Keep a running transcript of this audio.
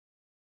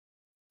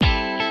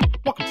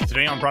Welcome to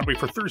Today on Broadway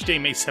for Thursday,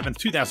 May 7th,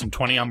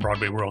 2020. I'm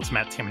Broadway World's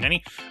Matt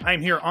Tamanini.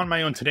 I'm here on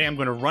my own today. I'm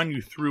going to run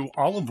you through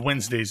all of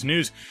Wednesday's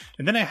news.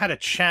 And then I had a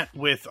chat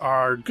with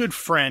our good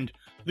friend,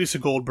 Lisa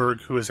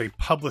Goldberg, who is a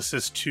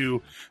publicist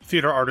to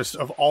theater artists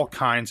of all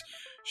kinds.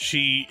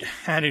 She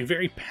had a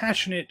very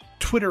passionate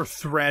Twitter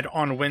thread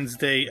on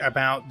Wednesday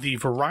about the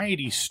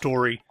Variety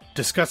story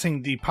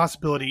discussing the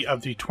possibility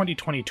of the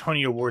 2020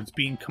 Tony Awards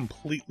being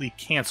completely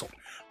canceled.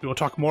 We will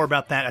talk more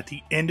about that at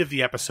the end of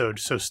the episode,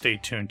 so stay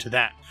tuned to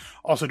that.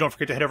 Also, don't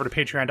forget to head over to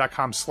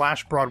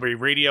patreon.com/Broadway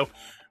Radio.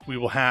 We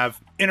will have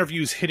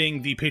interviews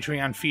hitting the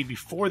Patreon feed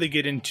before they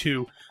get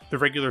into the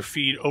regular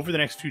feed over the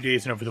next few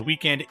days and over the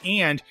weekend.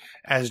 And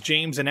as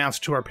James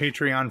announced to our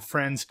Patreon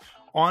friends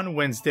on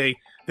Wednesday,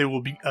 they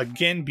will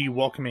again be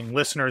welcoming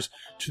listeners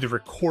to the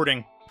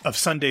recording of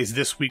Sundays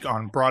This Week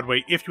on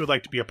Broadway. If you would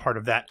like to be a part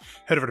of that,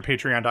 head over to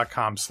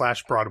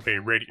patreon.com/Broadway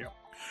Radio.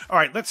 All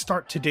right, let's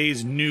start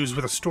today's news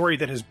with a story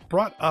that has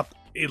brought up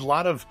a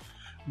lot of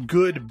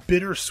good,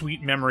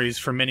 bittersweet memories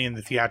for many in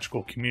the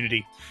theatrical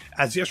community.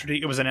 As yesterday,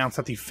 it was announced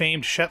that the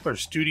famed Shetler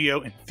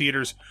studio and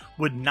theaters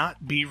would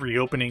not be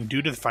reopening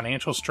due to the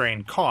financial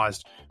strain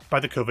caused by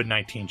the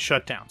COVID-19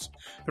 shutdowns.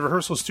 The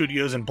rehearsal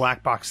studios and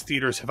black box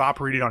theaters have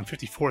operated on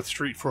 54th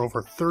Street for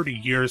over 30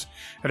 years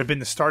and have been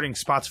the starting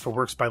spots for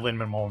works by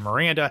Lin-Manuel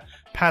Miranda,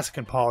 Pasek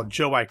and Paul,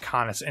 Joe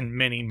Iconis, and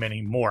many,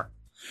 many more.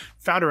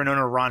 Founder and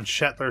owner Ron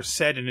Shetler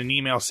said in an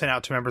email sent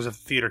out to members of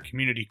the theater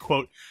community,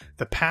 quote,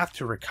 "The path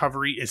to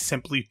recovery is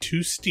simply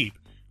too steep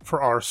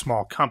for our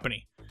small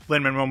company."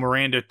 Lin-Manuel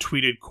Miranda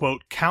tweeted,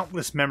 quote,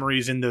 "Countless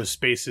memories in those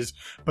spaces,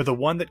 but the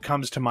one that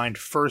comes to mind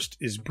first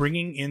is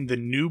bringing in the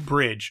new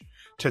bridge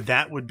to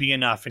That Would Be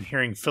Enough and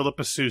hearing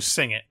Philippa Sue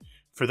sing it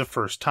for the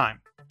first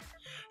time."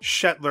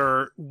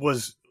 Shetler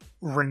was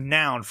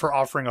renowned for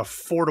offering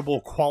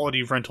affordable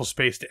quality rental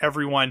space to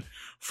everyone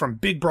from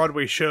big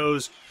Broadway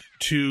shows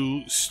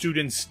to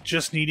students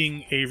just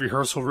needing a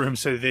rehearsal room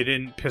so they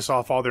didn't piss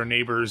off all their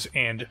neighbors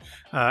and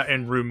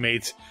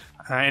roommates.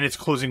 And its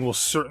closing will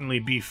certainly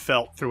be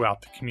felt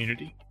throughout the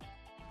community.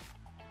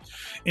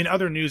 In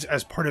other news,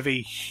 as part of a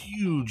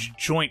huge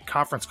joint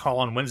conference call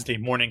on Wednesday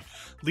morning,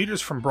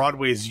 leaders from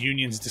Broadway's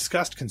unions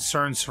discussed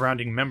concerns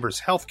surrounding members'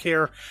 health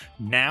care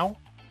now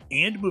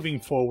and moving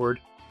forward,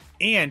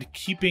 and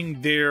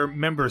keeping their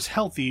members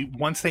healthy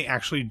once they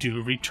actually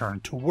do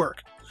return to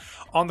work.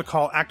 On the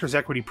call, Actors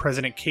Equity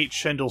President Kate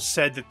Schendel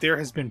said that there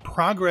has been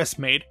progress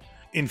made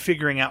in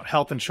figuring out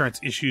health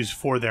insurance issues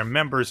for their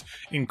members,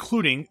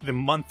 including the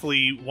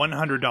monthly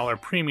 $100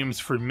 premiums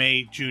for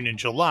May, June, and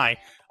July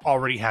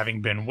already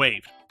having been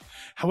waived.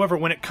 However,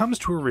 when it comes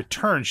to a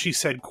return, she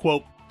said,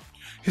 quote,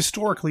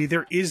 "Historically,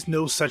 there is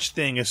no such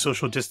thing as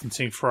social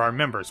distancing for our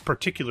members,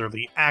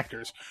 particularly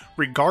actors,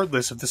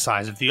 regardless of the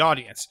size of the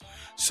audience.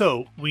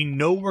 So, we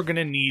know we're going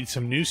to need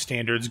some new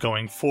standards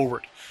going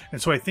forward.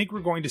 And so I think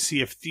we're going to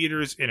see if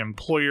theaters and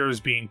employers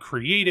being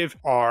creative,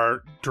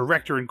 our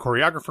director and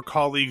choreographer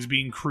colleagues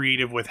being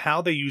creative with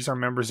how they use our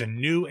members in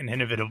new and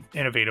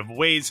innovative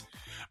ways.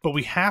 But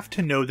we have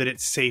to know that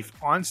it's safe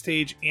on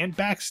stage and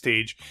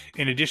backstage,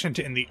 in addition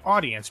to in the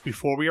audience,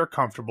 before we are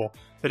comfortable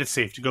that it's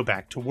safe to go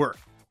back to work."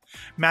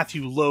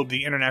 Matthew Loeb,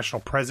 the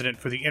international president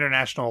for the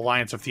International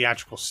Alliance of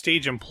Theatrical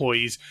Stage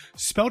Employees,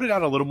 spelled it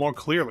out a little more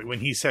clearly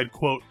when he said,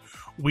 quote,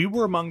 "We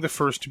were among the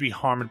first to be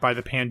harmed by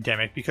the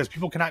pandemic because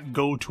people cannot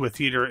go to a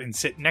theater and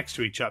sit next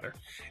to each other.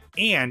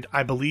 And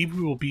I believe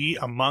we will be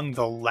among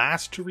the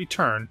last to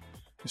return,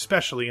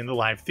 especially in the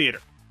live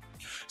theater."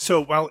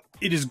 So while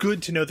it is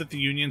good to know that the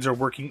unions are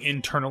working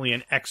internally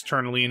and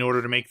externally in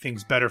order to make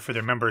things better for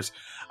their members,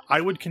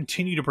 I would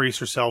continue to brace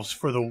yourselves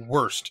for the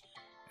worst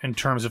in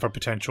terms of a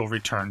potential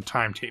return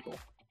timetable.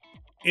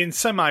 In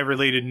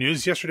semi-related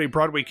news, yesterday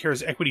Broadway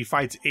Cares Equity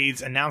Fights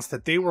AIDS announced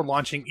that they were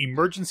launching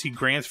emergency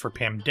grants for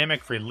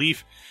pandemic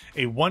relief,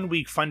 a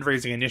one-week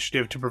fundraising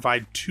initiative to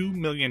provide $2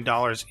 million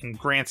in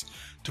grants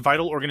to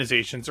vital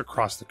organizations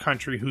across the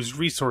country whose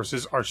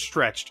resources are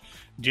stretched,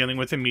 dealing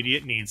with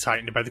immediate needs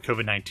heightened by the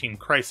COVID-19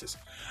 crisis.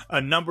 A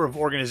number of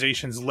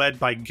organizations led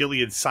by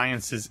Gilead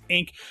Sciences,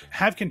 Inc.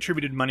 have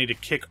contributed money to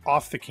kick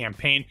off the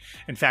campaign.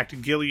 In fact,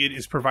 Gilead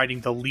is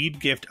providing the lead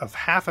gift of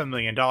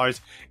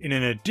 $500,000 and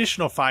an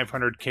additional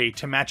 $500K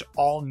to match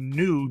all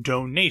new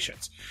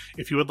donations.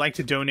 If you would like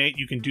to donate,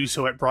 you can do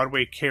so at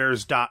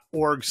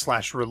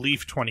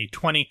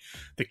broadwaycares.org/relief2020.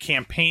 The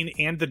campaign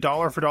and the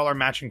dollar-for-dollar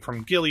matching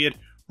from Gilead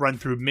run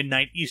through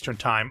midnight Eastern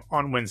Time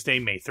on Wednesday,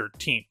 May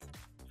 13th.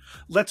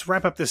 Let's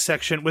wrap up this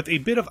section with a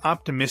bit of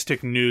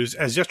optimistic news,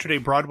 as yesterday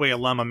Broadway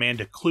alum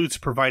Amanda Klutz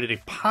provided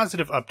a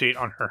positive update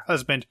on her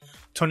husband,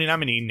 Tony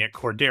nominee Nick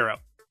Cordero.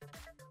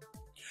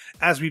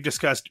 As we've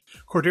discussed,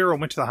 Cordero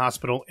went to the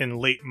hospital in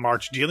late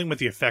March dealing with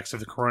the effects of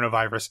the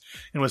coronavirus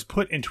and was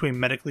put into a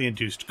medically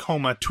induced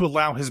coma to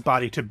allow his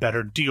body to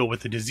better deal with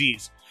the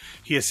disease.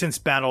 He has since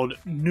battled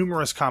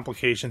numerous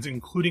complications,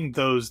 including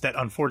those that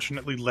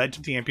unfortunately led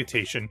to the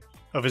amputation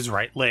of his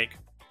right leg.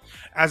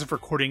 As of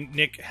recording,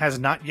 Nick has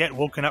not yet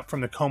woken up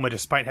from the coma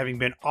despite having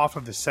been off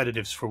of the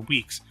sedatives for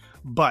weeks,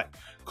 But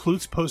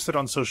Klutz posted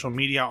on social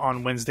media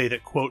on Wednesday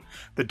that, quote,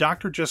 the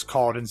doctor just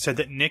called and said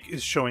that Nick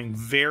is showing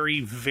very,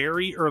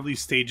 very early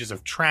stages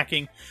of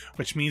tracking,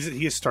 which means that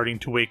he is starting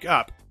to wake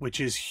up, which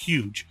is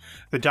huge.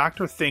 The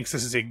doctor thinks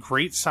this is a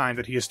great sign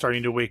that he is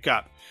starting to wake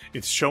up.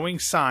 It's showing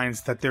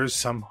signs that there's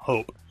some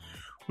hope.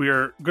 We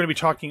are going to be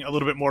talking a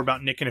little bit more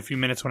about Nick in a few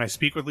minutes when I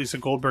speak with Lisa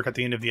Goldberg at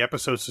the end of the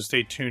episode, so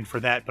stay tuned for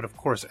that. But of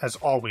course, as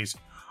always,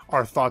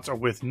 our thoughts are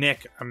with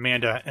Nick,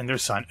 Amanda, and their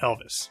son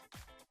Elvis.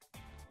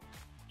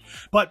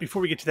 But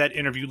before we get to that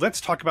interview,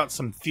 let's talk about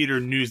some theater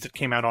news that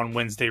came out on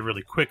Wednesday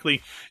really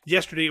quickly.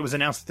 Yesterday, it was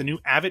announced that the new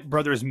Avett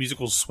Brothers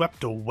musical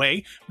Swept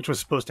Away, which was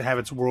supposed to have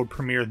its world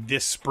premiere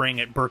this spring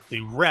at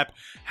Berkeley Rep,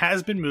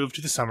 has been moved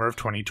to the summer of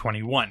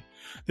 2021.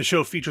 The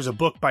show features a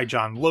book by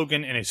John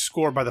Logan and a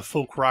score by the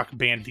folk rock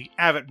band The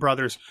Avett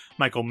Brothers.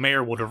 Michael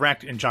Mayer will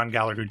direct, and John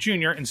Gallagher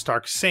Jr. and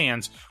Stark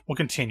Sands will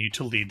continue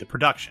to lead the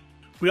production.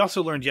 We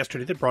also learned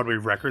yesterday that Broadway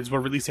Records will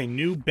release a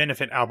new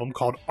benefit album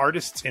called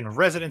Artists in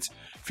Residence,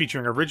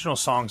 featuring original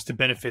songs to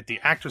benefit the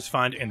Actors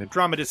Fund and the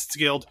Dramatists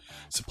Guild.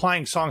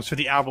 Supplying songs for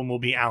the album will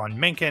be Alan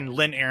Menken,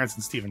 Lynn Ahrens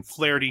and Stephen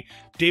Flaherty,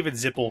 David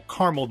Zippel,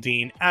 Carmel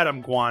Dean,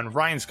 Adam Guan,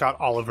 Ryan Scott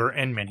Oliver,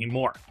 and many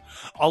more.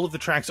 All of the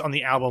tracks on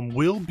the album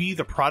will be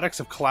the products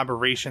of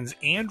collaborations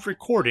and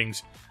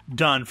recordings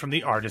done from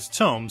the artists'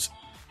 homes,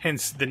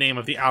 hence the name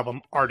of the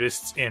album,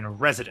 Artists in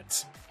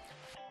Residence.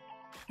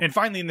 And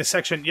finally, in this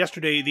section,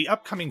 yesterday, the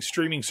upcoming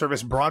streaming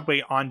service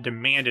Broadway On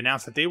Demand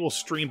announced that they will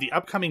stream the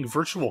upcoming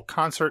virtual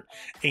concert,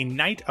 A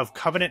Night of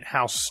Covenant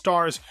House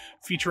Stars,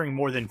 featuring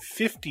more than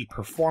 50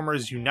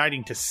 performers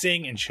uniting to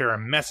sing and share a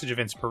message of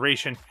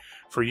inspiration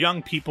for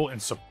young people in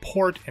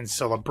support and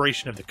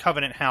celebration of the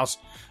Covenant House,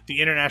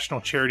 the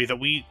international charity that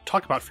we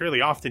talk about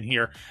fairly often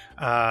here,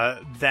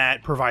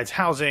 that provides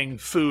housing,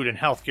 food, and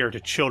healthcare to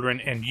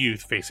children and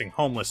youth facing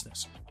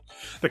homelessness.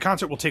 The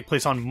concert will take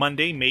place on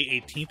Monday, May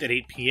 18th at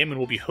 8 p.m. and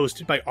will be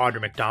hosted by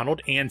Audra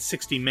McDonald and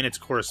 60 Minutes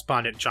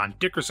correspondent John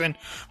Dickerson.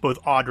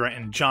 Both Audra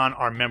and John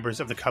are members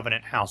of the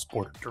Covenant House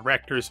Board of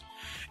Directors.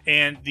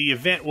 And the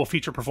event will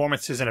feature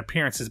performances and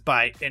appearances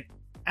by an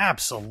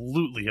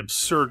absolutely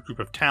absurd group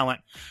of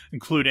talent,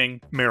 including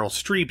Meryl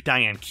Streep,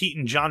 Diane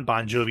Keaton, John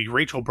Bon Jovi,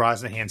 Rachel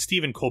Brosnahan,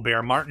 Stephen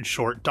Colbert, Martin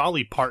Short,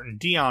 Dolly Parton,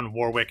 Dionne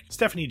Warwick,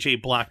 Stephanie J.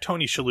 Block,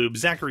 Tony Shalhoub,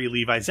 Zachary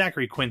Levi,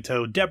 Zachary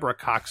Quinto, Deborah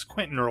Cox,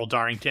 Quentin Earl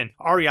Darrington,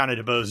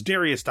 Ariana DeBose,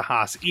 Darius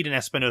DeHaas, Eden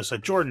Espinosa,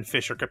 Jordan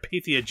Fisher,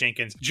 Carpathia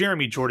Jenkins,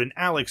 Jeremy Jordan,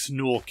 Alex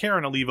Newell,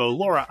 Karen Olivo,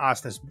 Laura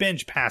Osnes,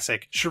 Benj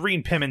Pasek,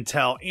 Shireen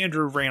Pimentel,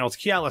 Andrew Reynolds,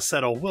 Kiala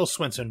Settle, Will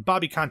Swinson,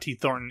 Bobby Conti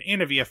Thornton,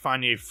 Anna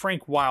Villafañe,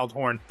 Frank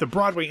Wildhorn, the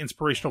Broadway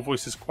Inspirational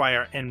Voices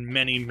Choir, and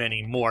many,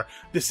 many more.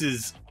 This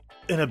is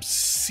an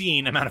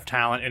obscene amount of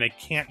talent and a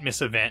can't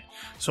miss event,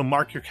 so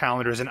mark your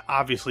calendars and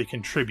obviously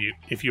contribute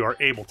if you are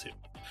able to.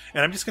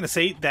 And I'm just going to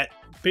say that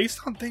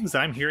based on things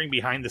that I'm hearing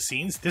behind the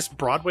scenes, this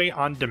Broadway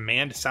On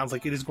Demand sounds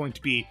like it is going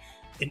to be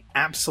an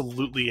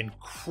absolutely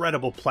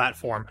incredible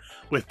platform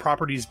with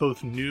properties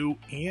both new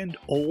and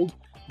old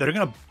that are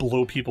going to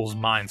blow people's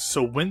minds.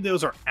 So when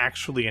those are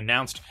actually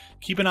announced,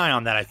 keep an eye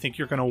on that. I think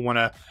you're going to want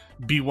to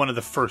be one of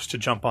the first to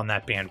jump on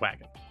that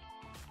bandwagon.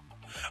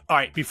 All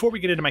right, before we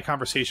get into my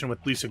conversation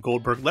with Lisa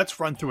Goldberg, let's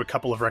run through a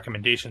couple of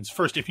recommendations.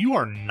 First, if you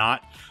are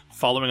not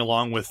following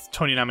along with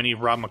Tony nominee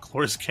Rob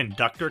McClure's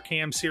Conductor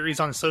Cam series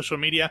on social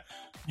media,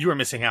 you are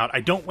missing out. I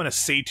don't want to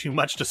say too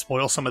much to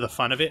spoil some of the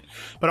fun of it,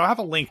 but I'll have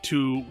a link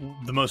to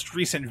the most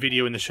recent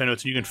video in the show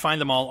notes, and you can find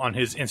them all on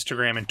his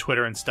Instagram and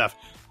Twitter and stuff.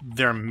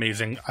 They're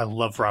amazing. I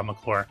love Rob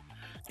McClure.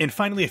 And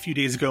finally, a few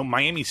days ago,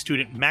 Miami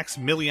student Max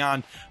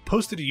Millian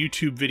posted a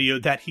YouTube video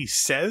that he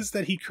says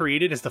that he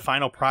created as the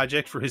final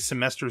project for his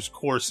semester's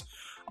course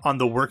on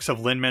the works of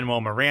Lin-Manuel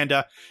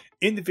Miranda.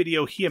 In the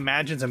video, he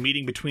imagines a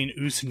meeting between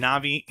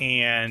Usnavi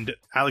and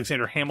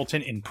Alexander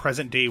Hamilton in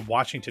present-day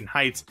Washington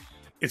Heights.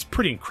 It's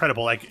pretty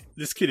incredible. Like,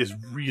 this kid is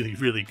really,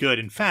 really good.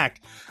 In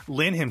fact,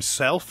 Lin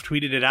himself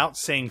tweeted it out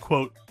saying,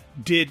 quote,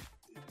 Did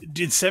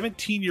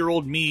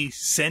 17-year-old me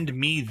send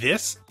me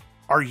this?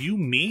 Are you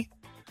me?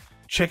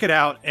 Check it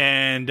out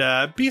and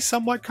be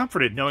somewhat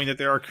comforted knowing that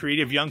there are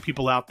creative young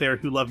people out there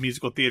who love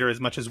musical theater as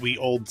much as we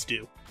olds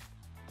do.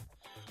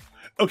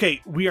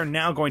 Okay, we are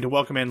now going to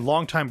welcome in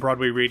longtime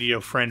Broadway radio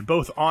friend,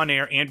 both on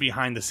air and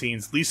behind the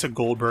scenes, Lisa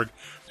Goldberg,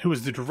 who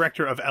is the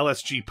director of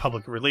LSG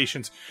Public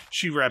Relations.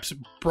 She reps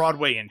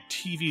Broadway and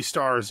TV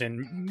stars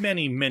and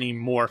many, many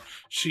more.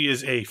 She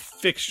is a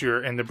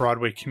fixture in the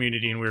Broadway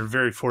community, and we're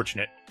very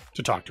fortunate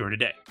to talk to her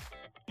today.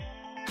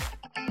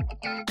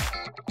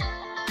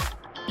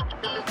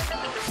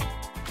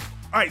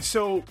 All right,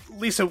 so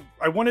Lisa,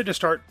 I wanted to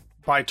start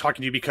by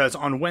talking to you because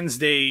on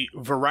Wednesday,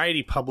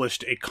 Variety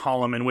published a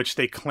column in which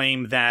they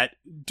claim that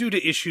due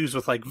to issues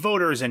with like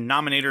voters and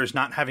nominators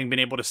not having been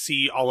able to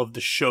see all of the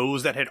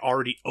shows that had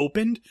already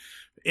opened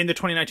in the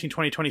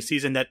 2019-2020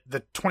 season, that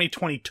the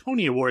 2020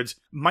 Tony Awards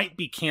might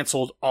be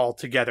canceled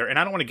altogether. And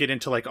I don't want to get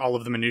into like all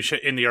of the minutia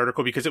in the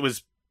article because it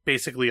was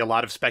basically a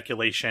lot of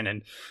speculation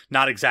and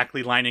not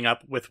exactly lining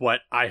up with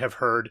what I have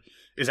heard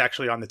is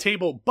actually on the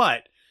table,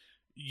 but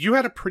you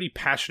had a pretty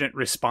passionate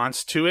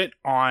response to it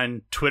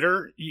on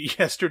Twitter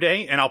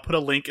yesterday, and I'll put a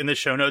link in the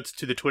show notes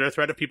to the Twitter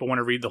thread if people want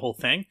to read the whole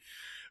thing.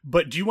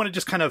 But do you want to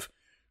just kind of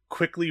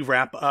quickly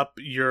wrap up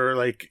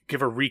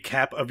give a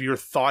recap of your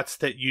thoughts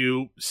that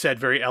you said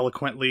very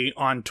eloquently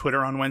on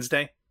Twitter on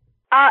Wednesday?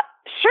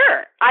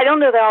 Sure. I don't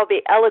know that I'll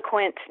be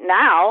eloquent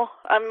now.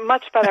 I'm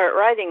much better at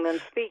writing than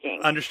speaking.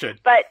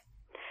 Understood. But,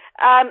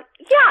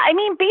 yeah, I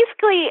mean,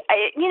 basically,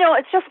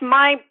 it's just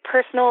my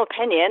personal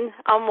opinion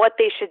on what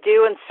they should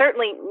do, and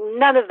certainly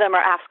none of them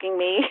are asking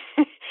me.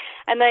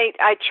 And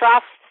I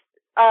trust,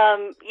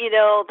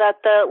 that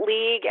the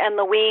league and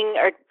the wing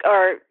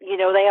are,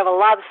 they have a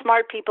lot of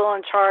smart people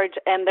in charge,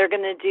 and they're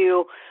going to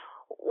do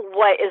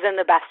what is in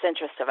the best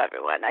interest of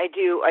everyone. I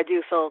do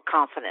feel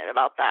confident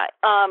about that.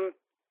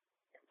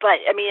 But,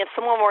 I mean, if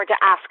someone were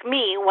to ask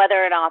me whether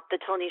or not the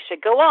Tonys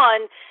should go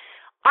on,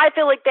 I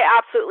feel like they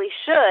absolutely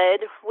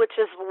should, which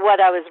is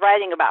what I was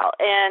writing about.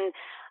 And,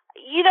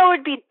 it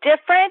would be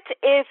different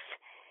if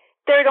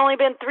there had only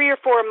been 3 or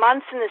 4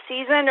 months in the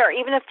season, or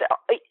even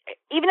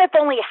if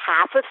only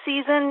half a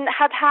season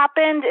had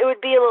happened, it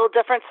would be a little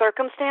different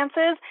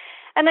circumstances.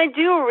 And I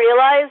do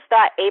realize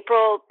that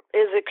April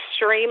is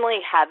extremely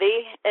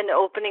heavy in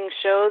opening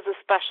shows,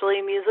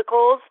 especially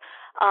musicals.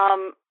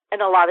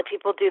 And a lot of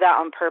people do that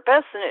on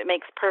purpose, and it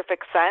makes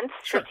perfect sense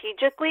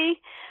strategically.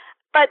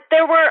 But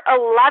there were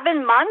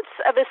 11 months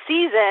of a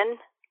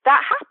season that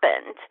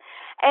happened.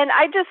 And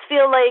I just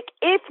feel like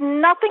if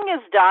nothing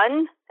is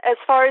done as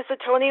far as the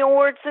Tony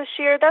Awards this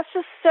year, that's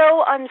just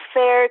so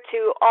unfair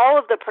to all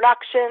of the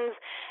productions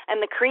and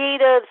the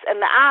creatives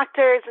and the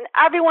actors and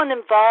everyone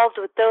involved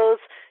with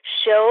those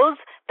shows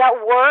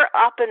that were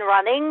up and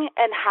running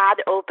and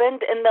had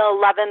opened in the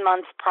 11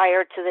 months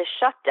prior to this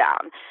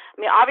shutdown. I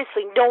mean,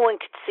 obviously no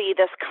one could see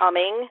this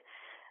coming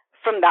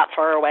from that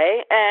far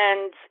away,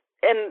 and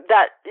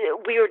that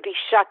we would be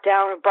shut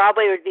down,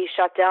 Broadway would be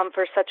shut down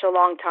for such a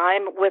long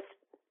time with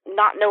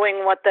not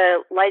knowing what the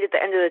light at the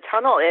end of the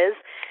tunnel is.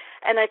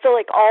 And I feel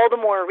like all the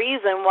more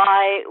reason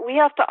why we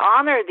have to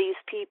honor these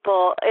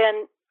people.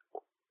 And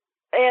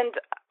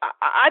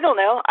I don't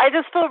know, I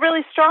just feel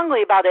really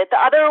strongly about it. The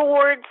other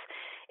awards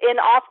in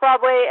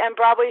off-Broadway and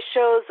Broadway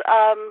shows,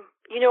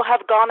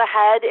 have gone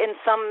ahead in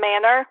some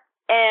manner.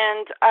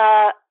 And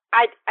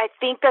I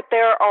think that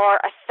there are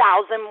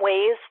 1,000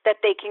 ways that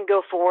they can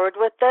go forward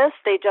with this.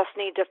 They just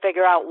need to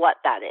figure out what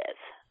that is.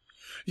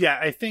 Yeah,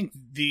 I think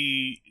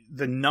the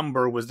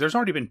number was, there's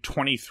already been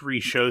 23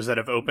 shows that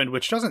have opened,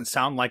 which doesn't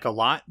sound like a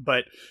lot,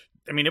 but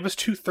I mean, it was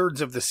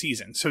 2/3 of the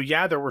season. So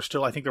yeah, there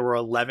were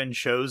 11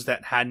 shows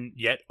that hadn't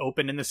yet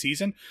opened in the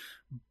season,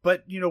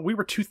 but we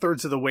were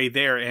 2/3 of the way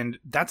there, and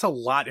that's a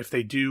lot if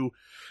they do.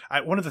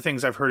 One of the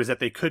things I've heard is that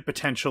they could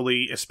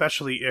potentially,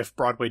 especially if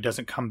Broadway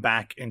doesn't come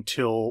back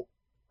until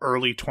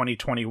early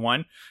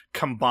 2021,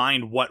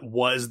 combine what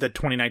was the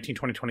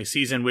 2019-2020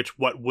 season, which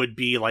what would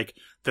be like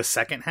the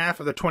second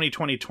half of the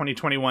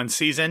 2020-2021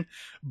 season.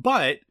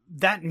 But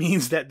that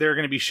means that there are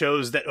going to be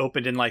shows that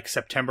opened in like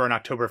September and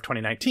October of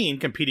 2019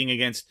 competing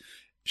against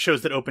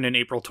shows that opened in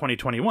April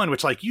 2021,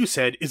 which, like you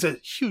said, is a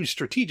huge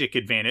strategic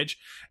advantage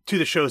to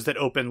the shows that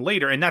open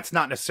later. And that's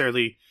not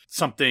necessarily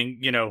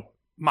something,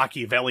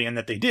 Machiavellian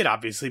that they did,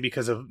 obviously,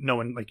 because of no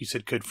one, like you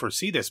said, could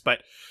foresee this.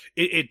 But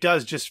it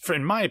does just,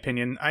 in my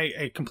opinion,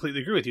 I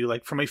completely agree with you.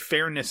 Like, from a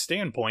fairness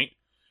standpoint,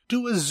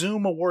 do a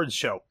Zoom awards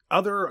show.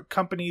 Other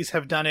companies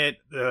have done it.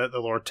 The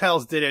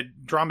Lortels did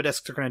it. Drama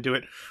Desks are going to do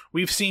it.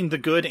 We've seen the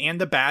good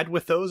and the bad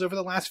with those over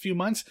the last few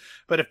months.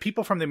 But if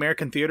people from the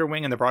American Theater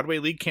Wing and the Broadway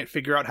League can't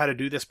figure out how to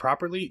do this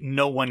properly,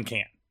 no one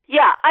can.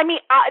 Yeah, I mean,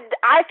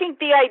 I think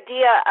the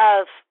idea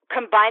of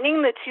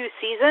combining the two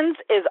seasons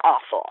is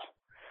awful.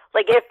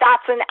 Like, if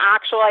that's an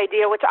actual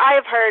idea, which I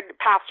have heard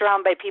passed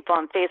around by people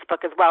on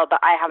Facebook as well, but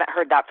I haven't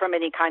heard that from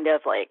any kind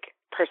of,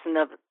 person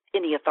of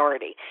any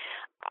authority.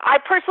 I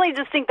personally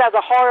just think that's a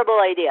horrible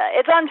idea.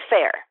 It's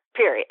unfair,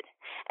 period.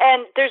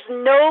 And there's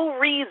no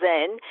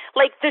reason,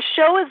 the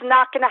show is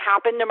not going to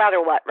happen no matter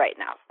what right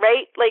now,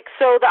 right?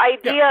 So the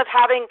idea of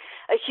having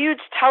a huge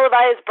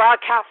televised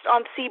broadcast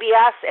on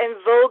CBS and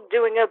Vogue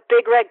doing a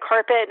big red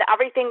carpet and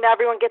everything that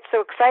everyone gets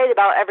so excited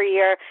about every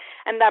year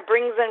and that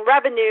brings in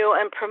revenue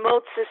and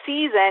promotes the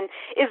season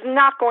is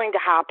not going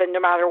to happen no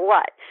matter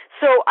what.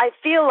 So I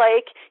feel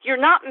like you're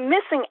not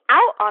missing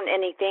out on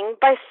anything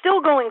by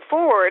still going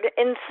forward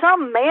in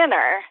some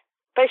manner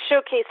by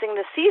showcasing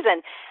the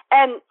season.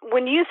 And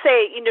when you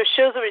say,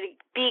 shows would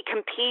be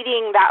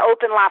competing that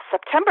opened last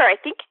September, I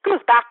think it goes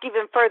back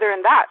even further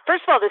than that.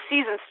 First of all, the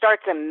season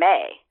starts in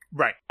May.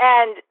 Right.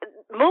 And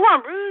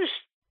Moulin Rouge,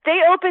 they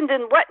opened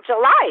in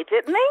July,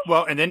 didn't they?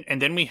 Well,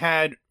 and then we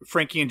had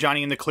Frankie and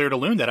Johnny and the Clair de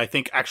Lune that I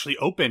think actually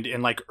opened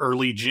in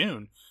early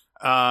June.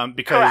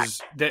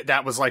 Because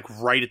that was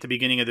right at the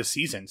beginning of the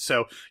season.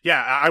 So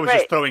yeah, I was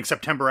just throwing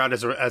September out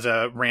as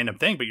a random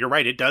thing, but you're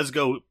right. It does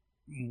go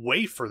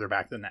way further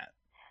back than that.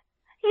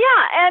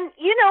 Yeah, and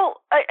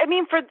I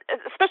mean,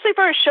 especially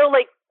for a show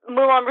like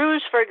Moulin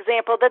Rouge, for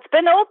example, that's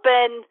been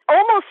open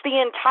almost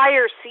the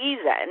entire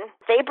season.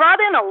 They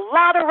brought in a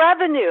lot of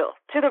revenue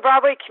to the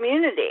Broadway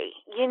community.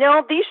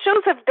 These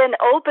shows have been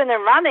open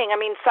and running. I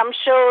mean, some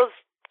shows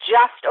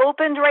just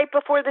opened right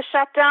before the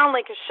shutdown,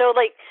 like a show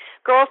like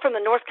Girl from the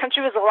North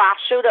Country was the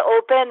last show to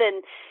open, and,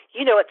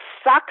 it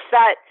sucks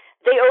that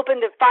they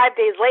opened it 5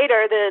 days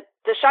later.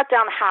 The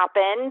shutdown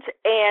happened,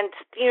 and,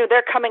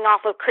 they're coming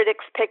off of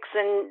critics' picks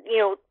and,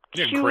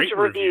 huge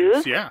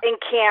reviews and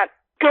can't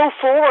go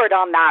forward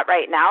on that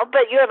right now.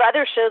 But you have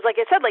other shows, like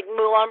I said, like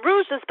Moulin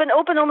Rouge, that's been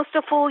open almost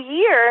a full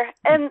year,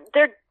 and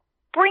they're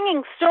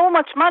bringing so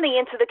much money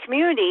into the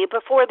community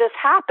before this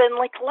happened.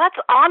 Like, let's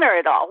honor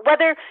it all.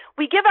 Whether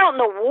we give out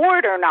an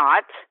award or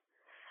not,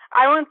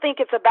 I don't think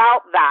it's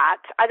about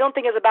that. I don't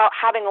think it's about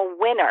having a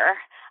winner.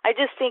 I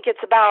just think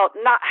it's about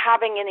not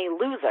having any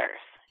losers.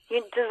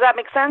 Does that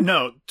make sense?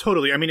 No,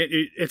 totally. I mean,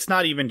 it's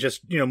not even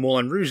just,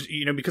 Moulin Rouge,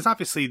 because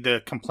obviously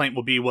the complaint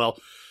will be, well,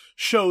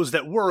 shows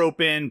that were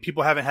open,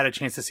 people haven't had a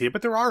chance to see it,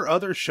 but there are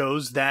other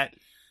shows that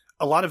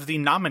a lot of the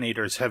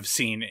nominators have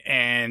seen,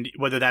 and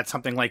whether that's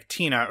something like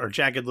Tina or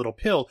Jagged Little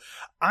Pill,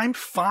 I'm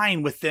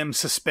fine with them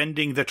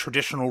suspending the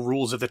traditional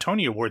rules of the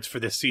Tony Awards for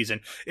this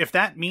season. If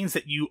that means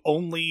that you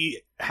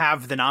only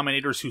have the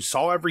nominators who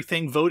saw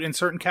everything vote in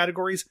certain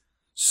categories,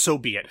 so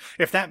be it.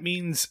 If that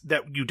means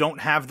that you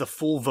don't have the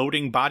full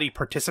voting body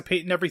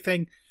participate in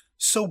everything,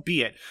 so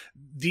be it.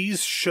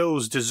 These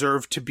shows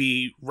deserve to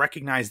be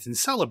recognized and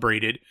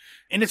celebrated,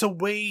 and it's a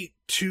way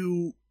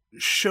to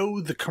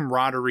show the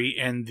camaraderie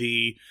and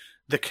the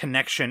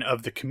connection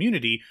of the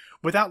community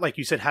without, like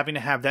you said, having to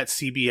have that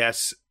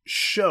CBS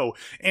show.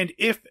 And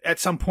if at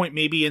some point,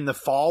 maybe in the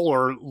fall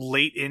or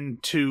late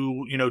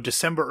into,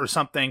 December or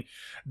something,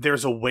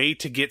 there's a way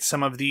to get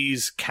some of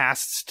these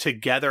casts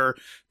together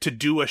to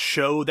do a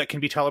show that can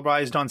be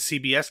televised on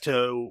CBS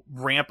to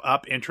ramp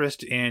up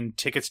interest in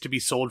tickets to be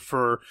sold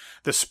for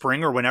the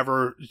spring or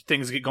whenever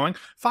things get going,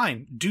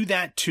 fine, do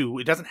that too.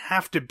 It doesn't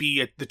have to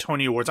be at the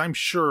Tony Awards. I'm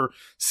sure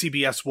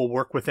CBS will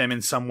work with them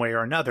in some way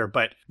or another,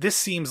 but this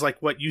seems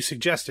like what you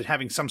suggested,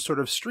 having some sort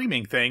of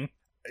streaming thing.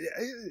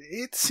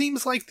 It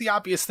seems like the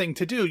obvious thing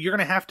to do. You're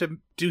going to have to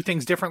do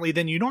things differently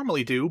than you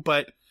normally do,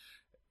 but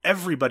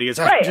everybody is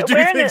having to do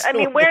things.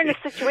 We're in a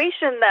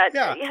situation that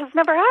has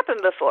never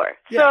happened before.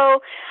 Yeah.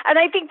 So, and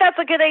I think that's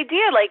a good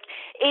idea. Like,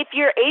 if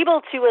you're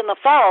able to in the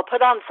fall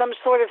put on some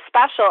sort of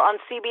special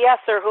on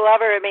CBS or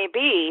whoever it may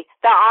be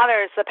that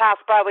honors the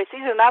past Broadway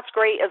season, that's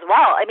great as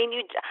well. I mean,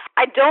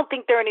 I don't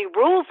think there are any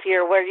rules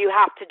here where you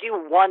have to do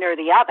one or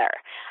the other.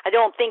 I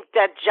don't think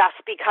that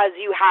just because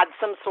you had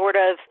some sort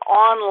of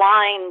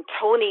online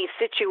Tony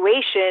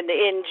situation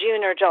in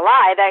June or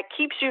July, that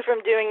keeps you from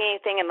doing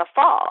anything in the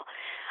fall.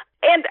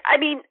 And,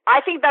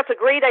 I think that's a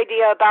great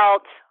idea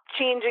about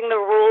changing the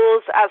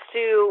rules as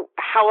to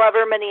however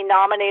many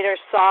nominators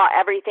saw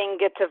everything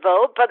get to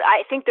vote. But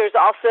I think there's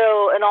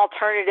also an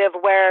alternative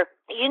where,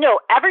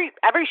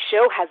 every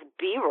show has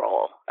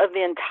B-roll of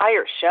the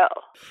entire show.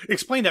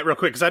 Explain that real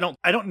quick, because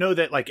I don't know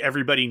that,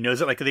 everybody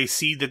knows it. They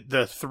see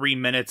the 3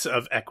 minutes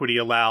of equity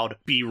allowed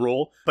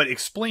B-roll, but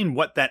explain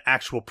what that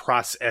actual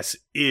process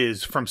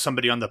is from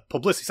somebody on the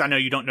publicity side. I know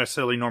you don't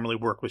necessarily normally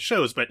work with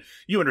shows, but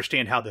you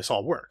understand how this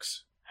all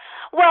works.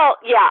 Well,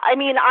 yeah,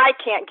 I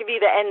can't give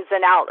you the ins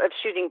and outs of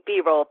shooting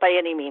B-roll by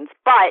any means,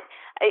 but,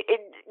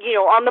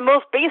 on the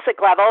most basic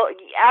level,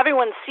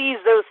 everyone sees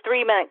those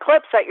 3-minute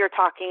clips that you're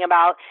talking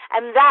about,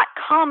 and that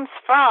comes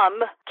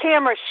from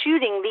camera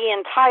shooting the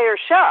entire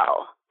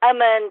show. And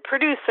then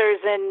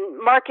producers and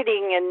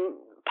marketing and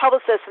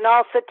publicists and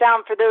all sit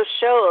down for those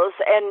shows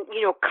and,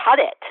 cut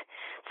it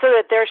so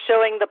that they're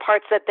showing the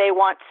parts that they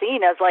want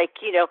seen as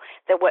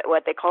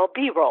what they call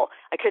B-roll.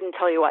 I couldn't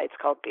tell you why it's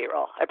called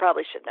B-roll. I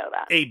probably should know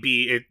that.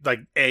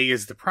 A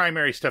is the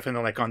primary stuff, and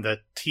then on the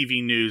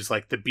TV news,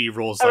 the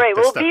B-rolls. All right,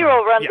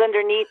 B-roll runs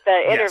underneath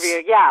the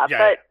interview. Yes.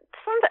 But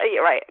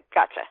you're right.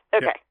 Gotcha.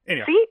 Okay. Yeah.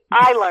 Anyway. See,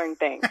 I learned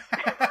things.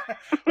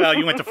 Well,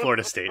 you went to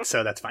Florida State,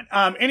 so that's fine.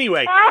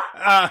 Anyway.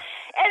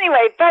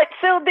 But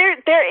so there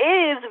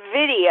is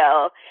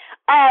video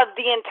of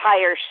the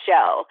entire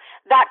show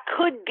that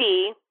could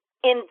be,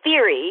 in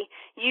theory,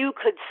 you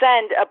could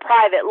send a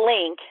private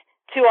link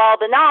to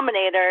all the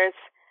nominators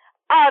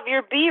of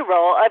your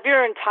B-roll of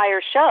your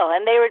entire show,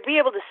 and they would be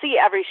able to see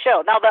every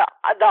show. Now, the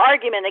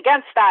argument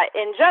against that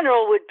in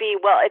general would be,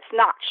 well, it's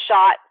not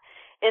shot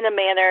in a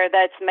manner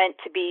that's meant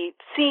to be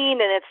seen,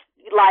 and it's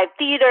live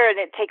theater,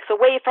 and it takes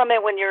away from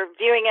it when you're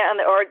viewing it,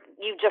 or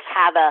you just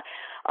have a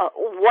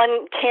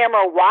one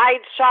camera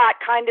wide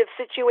shot kind of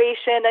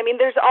situation.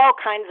 There's all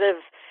kinds of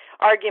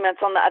arguments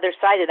on the other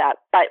side of that,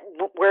 but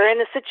we're in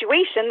a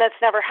situation that's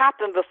never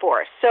happened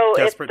before. So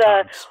Desperate if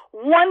the times.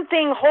 One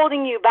thing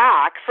holding you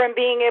back from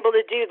being able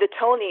to do the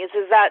Tonys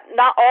is that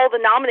not all the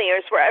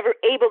nominators were ever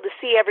able to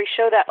see every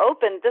show that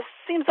opened, this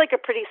seems like a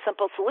pretty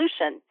simple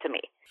solution to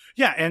me.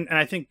 Yeah, and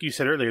I think you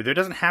said earlier, there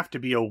doesn't have to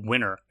be a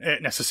winner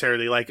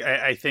necessarily.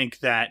 I think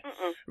that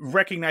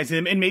recognizing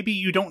them. And maybe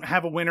you don't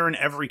have a winner in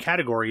every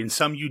category, and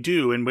some you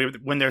do. And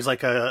when there's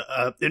like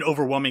an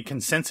overwhelming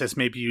consensus,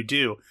 maybe you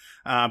do.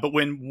 But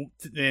when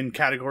in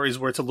categories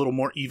where it's a little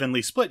more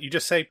evenly split, you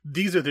just say,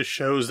 these are the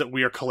shows that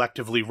we are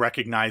collectively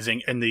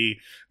recognizing, and the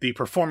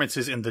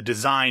performances and the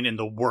design and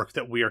the work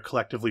that we are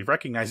collectively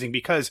recognizing.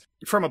 Because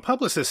from a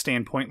publicist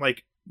standpoint,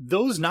 like,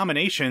 those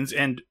nominations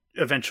and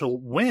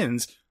eventual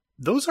wins,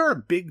 those are a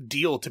big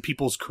deal to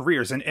people's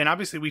careers. And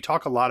obviously we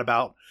talk a lot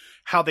about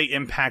how they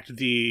impact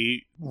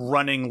the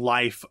running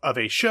life of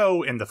a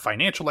show and the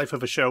financial life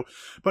of a show.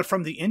 But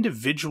from the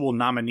individual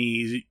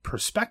nominee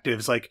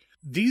perspectives, like,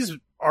 these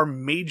are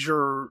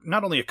major,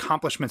 not only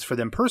accomplishments for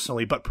them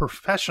personally, but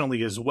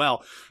professionally as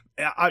well.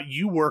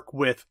 You work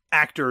with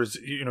actors,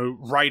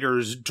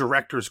 writers,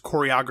 directors,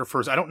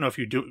 choreographers. I don't know if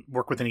you do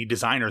work with any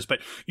designers, but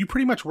you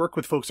pretty much work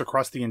with folks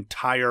across the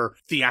entire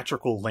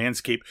theatrical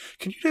landscape.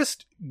 Can you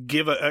just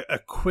give a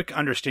quick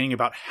understanding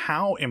about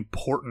how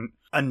important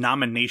a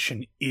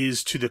nomination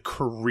is to the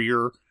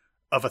career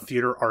of a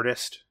theater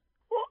artist?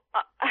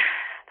 Well,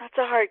 that's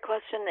a hard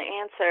question to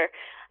answer.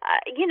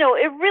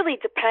 It really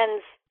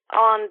depends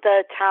on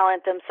the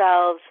talent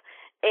themselves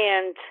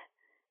and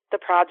the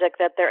project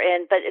that they're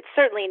in, but it's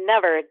certainly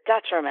never a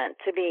detriment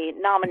to be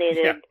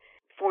nominated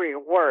for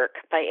your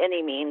work by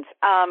any means.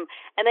 And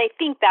I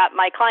think that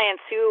my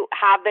clients who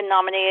have been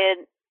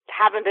nominated,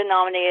 haven't been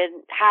nominated,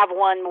 have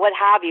won, what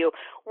have you,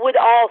 would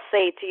all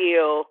say to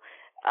you,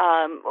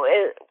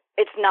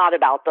 it's not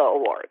about the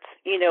awards.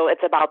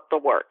 It's about the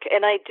work.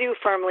 And I do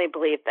firmly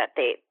believe that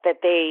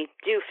they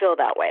do feel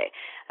that way.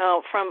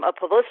 From a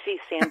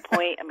publicity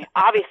standpoint, I mean,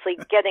 obviously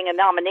getting a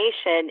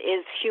nomination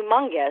is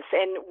humongous.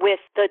 And with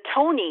the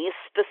Tonys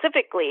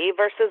specifically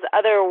versus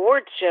other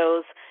award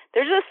shows,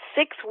 there's a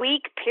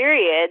 6-week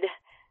period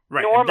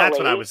normally. That's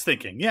what I was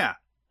thinking. Yeah.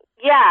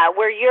 Yeah,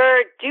 where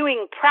you're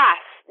doing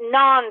press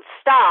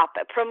nonstop,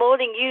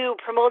 promoting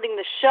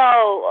the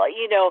show,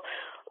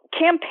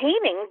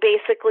 campaigning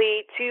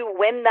basically to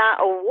win that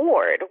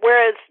award.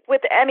 Whereas with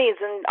Emmys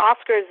and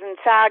Oscars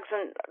and SAGs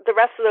and the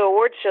rest of the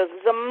award shows,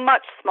 it's a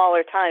much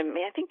smaller time. I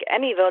mean, I think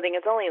Emmy voting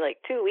is only like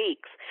 2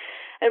 weeks.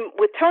 And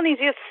with Tony's,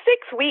 you have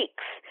 6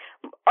 weeks.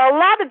 A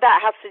lot of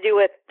that has to do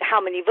with how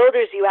many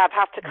voters you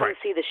have to come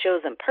see the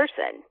shows in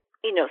person,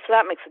 so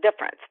that makes a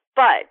difference.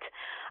 But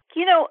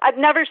I've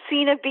never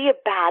seen it be a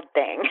bad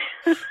thing.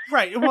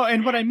 Right. Well,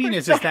 and what I mean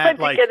is that,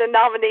 like, to get a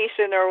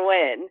nomination or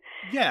win.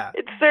 Yeah.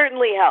 It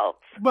certainly helps.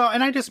 Well,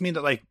 and I just mean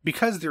that, like,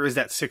 because there is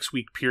that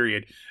 6-week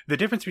period, the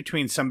difference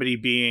between somebody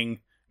being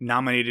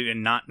nominated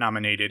and not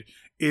nominated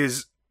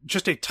is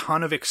just a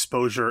ton of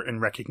exposure and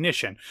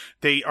recognition.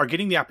 They are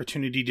getting the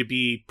opportunity to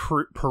be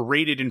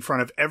paraded in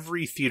front of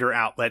every theater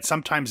outlet,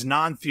 sometimes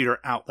non-theater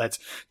outlets,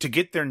 to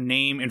get their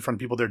name in front of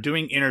people. They're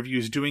doing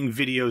interviews, doing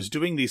videos,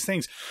 doing these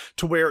things,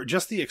 to where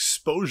just the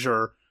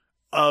exposure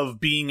of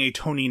being a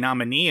Tony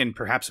nominee and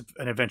perhaps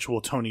an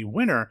eventual Tony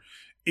winner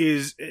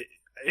is,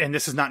 and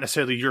this is not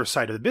necessarily your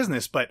side of the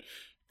business, but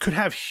could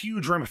have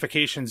huge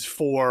ramifications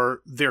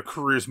for their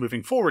careers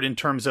moving forward in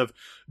terms of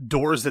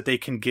doors that they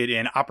can get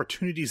in,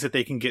 opportunities that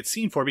they can get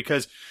seen for,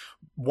 because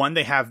one,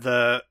 they have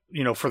the,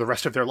 for the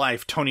rest of their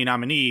life, Tony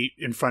nominee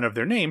in front of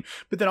their name,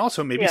 but then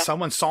also maybe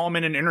someone saw them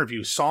in an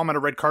interview, saw them on a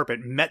red carpet,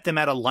 met them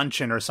at a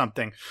luncheon or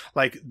something.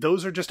 Like,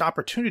 those are just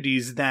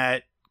opportunities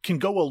that can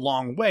go a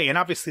long way. And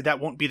obviously that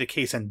won't be the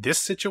case in this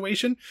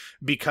situation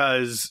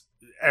because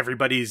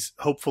everybody's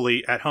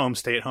hopefully at home,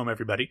 stay at home,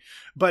 everybody.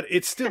 But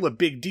it's still a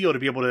big deal to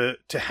be able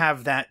to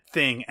have that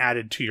thing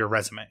added to your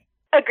resume.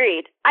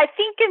 Agreed. I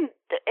think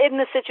in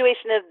the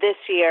situation of this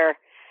year,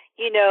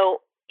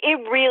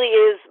 it really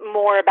is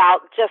more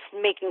about just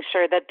making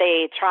sure that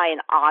they try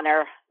and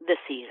honor the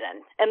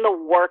season and the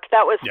work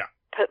that was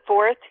put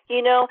forth.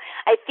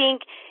 I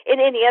think in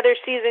any other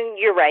season,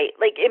 you're right.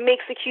 Like, it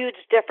makes a huge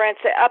difference.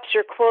 It ups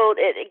your quote.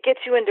 It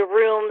gets you into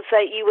rooms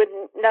that you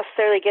wouldn't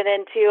necessarily get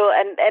into.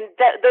 And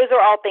those are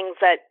all things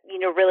that,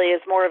 really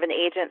is more of an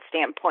agent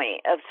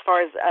standpoint as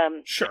far as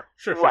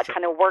what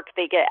kind of work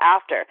they get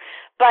after.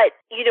 But,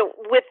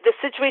 with the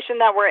situation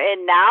that we're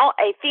in now,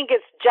 I think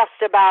it's just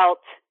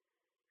about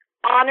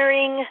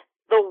honoring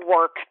the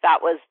work that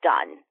was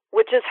done,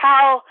 which is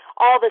how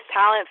all this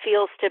talent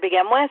feels to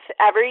begin with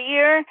every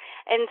year.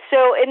 And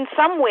so in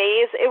some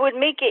ways, it would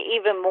make it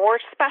even more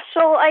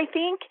special, I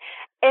think.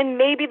 And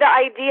maybe the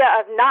idea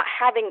of not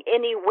having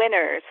any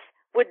winners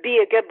would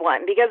be a good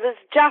one, because it's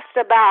just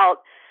about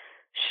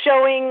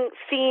showing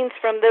scenes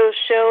from those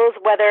shows,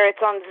 whether it's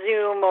on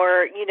Zoom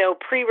or,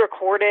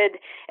 pre-recorded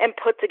and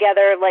put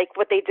together, like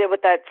what they did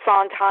with that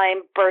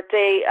Sondheim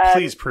birthday.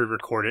 Please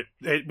pre-record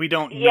it. We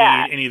don't need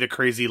any of the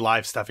crazy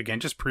live stuff again.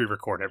 Just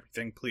pre-record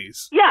everything,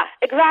 please. Yeah,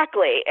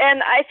 exactly.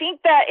 And I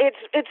think that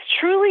it's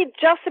truly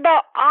just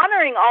about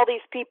honoring all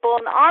these people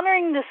and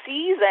honoring the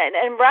season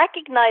and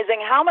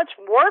recognizing how much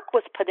work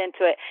was put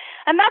into it.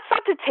 And that's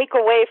not to take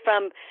away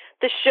from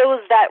the shows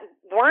that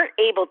weren't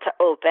able to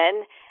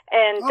open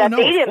and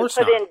they didn't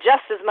put in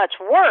just as much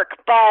work.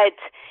 But,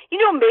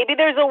 maybe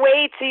there's a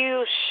way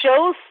to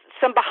show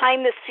some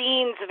behind the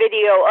scenes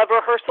video of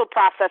rehearsal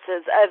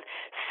processes of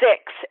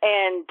Six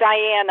and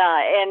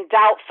Diana and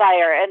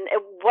Doubtfire and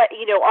what,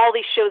 all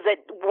these shows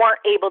that weren't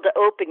able to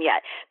open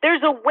yet.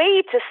 There's a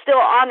way to still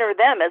honor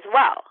them as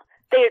well.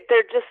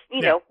 They're just,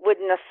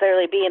 wouldn't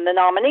necessarily be in the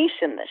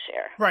nomination this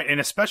year. Right. And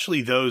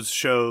especially those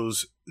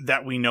shows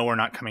that we know are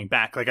not coming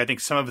back. Like, I think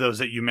some of those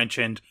that you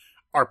mentioned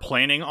are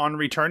planning on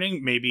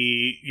returning,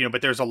 maybe,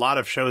 but there's a lot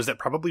of shows that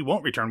probably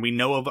won't return. We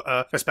know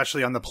of,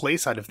 especially on the play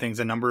side of things,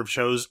 a number of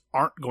shows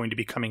aren't going to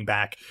be coming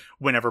back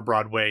whenever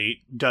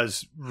Broadway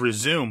does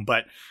resume.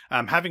 But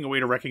having a way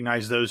to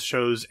recognize those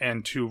shows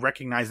and to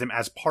recognize them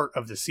as part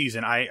of the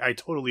season, I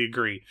totally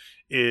agree,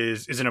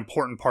 is an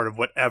important part of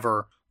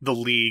whatever the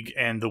league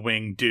and the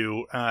wing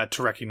do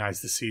to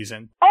recognize the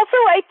season. Also,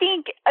 I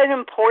think an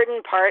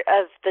important part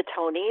of the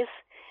Tonys,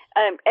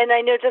 and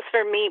I know just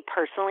for me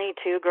personally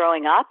too,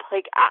 growing up,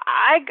 like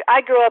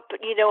I grew up,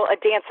 a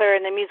dancer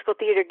and a musical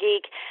theater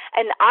geek,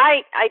 and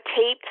I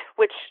taped,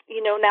 which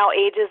now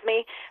ages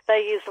me that I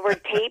use the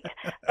word taped,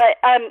 but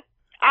I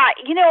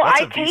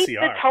taped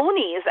the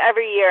Tonys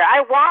every year.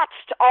 I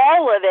watched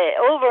all of it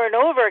over and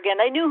over again.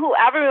 I knew who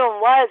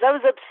everyone was. I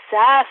was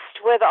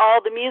obsessed with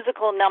all the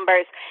musical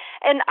numbers,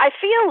 and I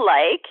feel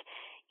like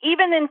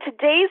even in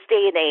today's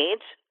day and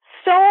age,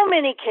 so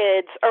many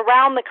kids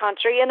around the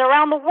country and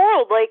around the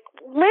world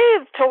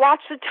live to watch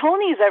the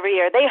Tonys every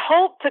year. They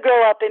hope to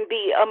grow up and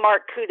be a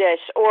Mark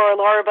Kudish or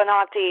Laura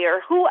Bonatti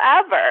or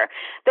whoever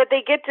that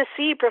they get to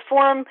see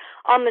perform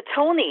on the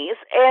Tonys,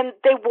 and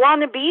they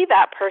want to be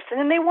that person,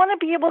 and they want to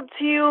be able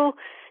to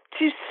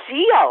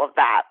see all of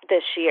that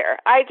this year.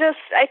 I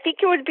think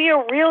it would be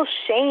a real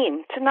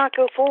shame to not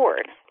go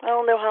forward. I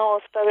don't know how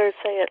else better to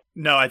say it.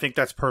 No, I think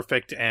that's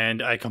perfect,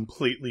 and I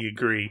completely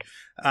agree.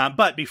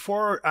 But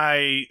before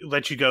I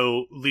let you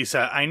go,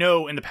 Lisa, I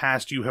know in the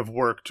past you have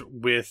worked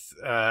with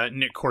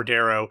Nick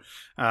Cordero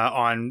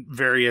on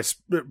various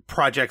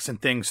projects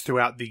and things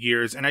throughout the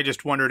years, and I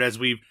just wondered, as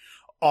we've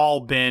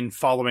all been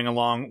following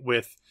along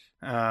with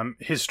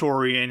his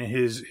story and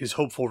his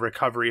hopeful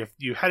recovery, if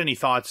you had any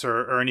thoughts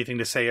or anything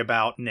to say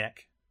about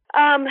Nick.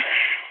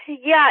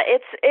 Yeah,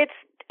 it's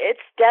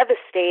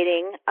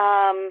devastating.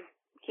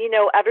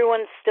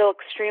 Everyone's still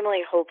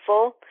extremely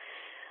hopeful,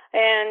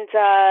 and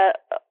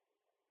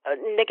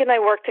Nick and I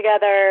worked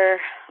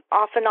together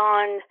off and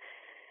on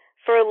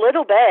for a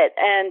little bit,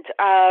 and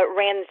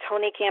ran the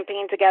Tony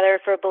campaign together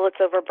for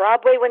Bullets Over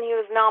Broadway when he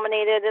was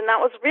nominated, and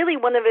that was really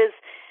one of his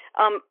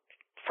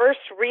first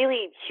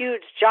really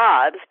huge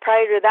jobs.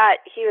 Prior to that,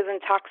 he was in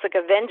Toxic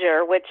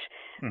Avenger, which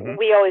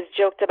we always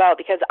joked about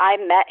because I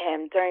met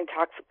him during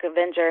Toxic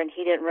Avenger and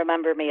he didn't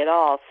remember me at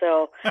all.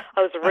 So I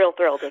was real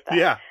thrilled with that.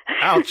 Yeah.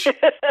 Ouch.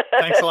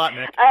 Thanks a lot,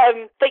 Nick.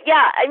 But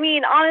yeah, I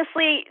mean,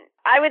 honestly,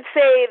 I would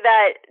say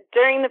that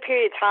during the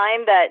period of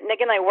time that Nick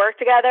and I worked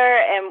together,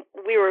 and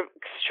we were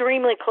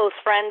extremely close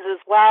friends as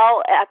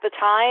well at the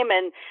time,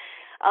 and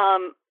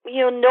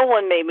no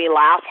one made me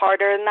laugh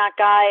harder than that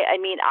guy. I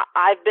mean,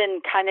 I've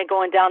been kind of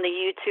going down the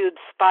YouTube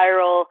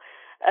spiral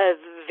of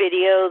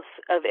videos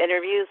of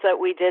interviews that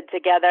we did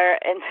together,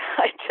 and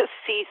I just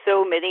see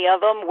so many of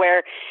them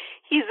where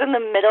he's in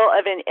the middle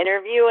of an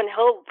interview and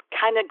he'll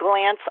kind of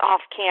glance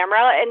off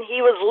camera, and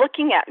he was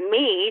looking at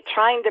me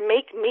trying to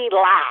make me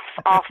laugh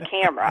off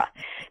camera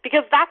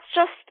because that's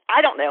just,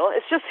 I don't know,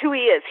 it's just who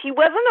he is. He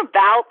wasn't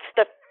about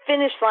the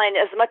finish line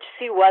as much as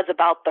he was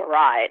about the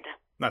ride.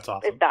 That's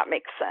awesome. If that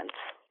makes sense.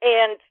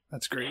 And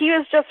that's great. He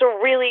was just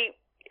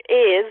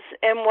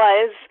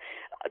was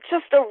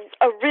just a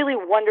really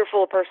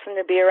wonderful person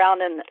to be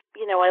around, and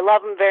I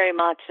love him very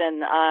much,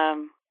 and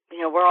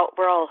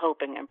we're all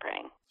hoping and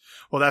praying.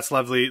 Well, that's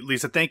lovely,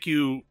 Lisa. Thank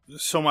you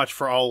so much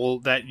for all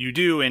that you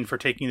do and for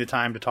taking the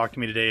time to talk to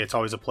me today. It's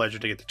always a pleasure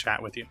to get to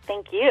chat with you.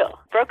 Thank you.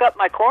 Broke up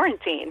my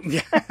quarantine.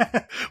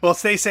 Yeah. Well,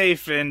 stay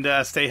safe and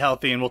stay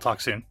healthy, and we'll talk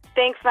soon.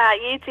 Thanks,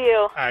 Matt. You too.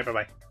 All right.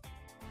 Bye-bye.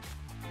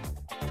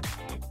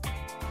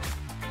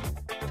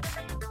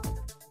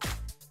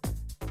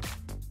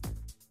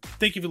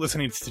 Thank you for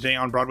listening to Today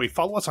on Broadway.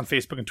 Follow us on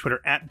Facebook and Twitter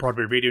at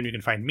Broadway Radio, and you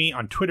can find me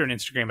on Twitter and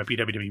Instagram at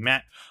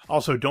BWWMatt.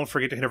 Also, don't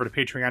forget to head over to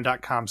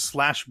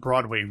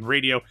patreon.com/Broadway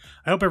Radio.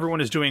 I hope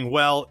everyone is doing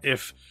well.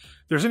 If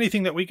there's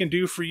anything that we can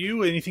do for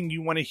you, anything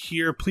you want to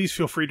hear, please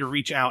feel free to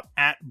reach out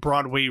at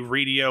Broadway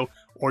Radio,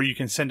 or you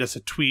can send us a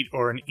tweet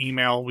or an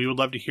email. We would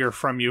love to hear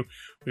from you.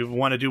 We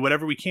want to do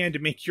whatever we can to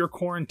make your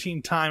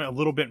quarantine time a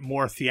little bit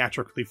more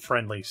theatrically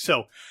friendly.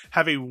 So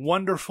have a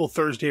wonderful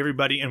Thursday,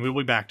 everybody, and we'll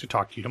be back to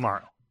talk to you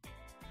tomorrow.